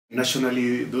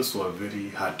Nationally, those were very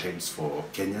hard times for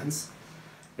Kenyans,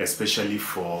 especially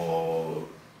for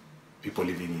people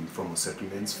living in formal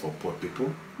settlements, for poor people.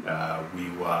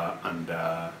 We were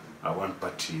under a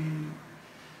one-party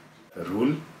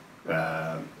rule.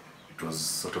 It was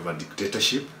sort of a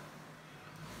dictatorship,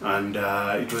 and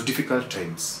it was difficult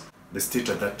times. The state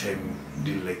at that time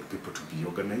didn't like people to be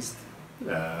organized.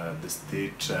 The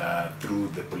state, through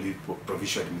the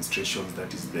provincial administrations,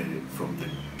 that is from the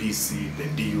PC, the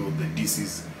DO, the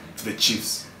DCs, to the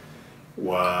chiefs,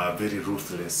 were very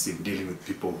ruthless in dealing with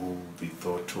people who they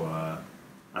thought were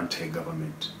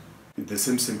anti-government. At the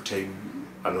same time,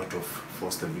 a lot of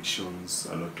forced evictions,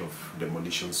 a lot of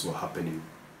demolitions were happening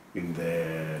in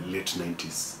the late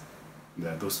 90s.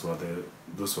 Those were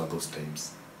those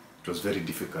times. It was very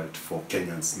difficult for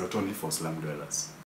Kenyans, not only for slum dwellers.